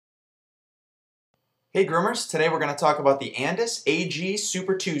Hey groomers, today we're going to talk about the Andis AG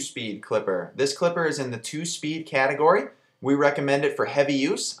Super 2-Speed Clipper. This clipper is in the 2-speed category. We recommend it for heavy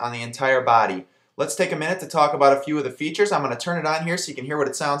use on the entire body. Let's take a minute to talk about a few of the features. I'm going to turn it on here so you can hear what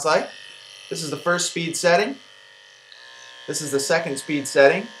it sounds like. This is the first speed setting. This is the second speed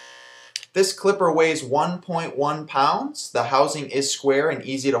setting. This clipper weighs 1.1 pounds. The housing is square and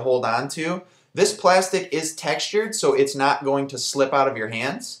easy to hold on to. This plastic is textured, so it's not going to slip out of your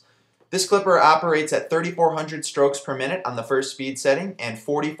hands. This clipper operates at 3,400 strokes per minute on the first speed setting and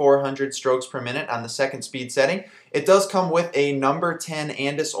 4,400 strokes per minute on the second speed setting. It does come with a number 10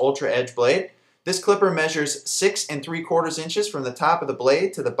 Andis Ultra Edge blade. This clipper measures 6 3/4 inches from the top of the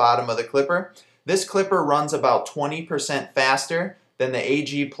blade to the bottom of the clipper. This clipper runs about 20% faster than the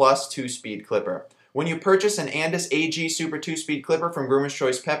AG Plus 2-speed clipper. When you purchase an Andis AG Super 2-speed clipper from Groomer's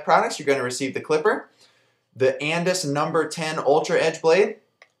Choice Pet Products, you're going to receive the clipper, the Andis number 10 Ultra Edge blade,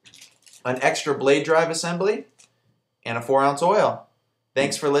 an extra blade drive assembly, and a 4-ounce oil.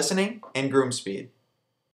 Thanks for listening, and groom speed.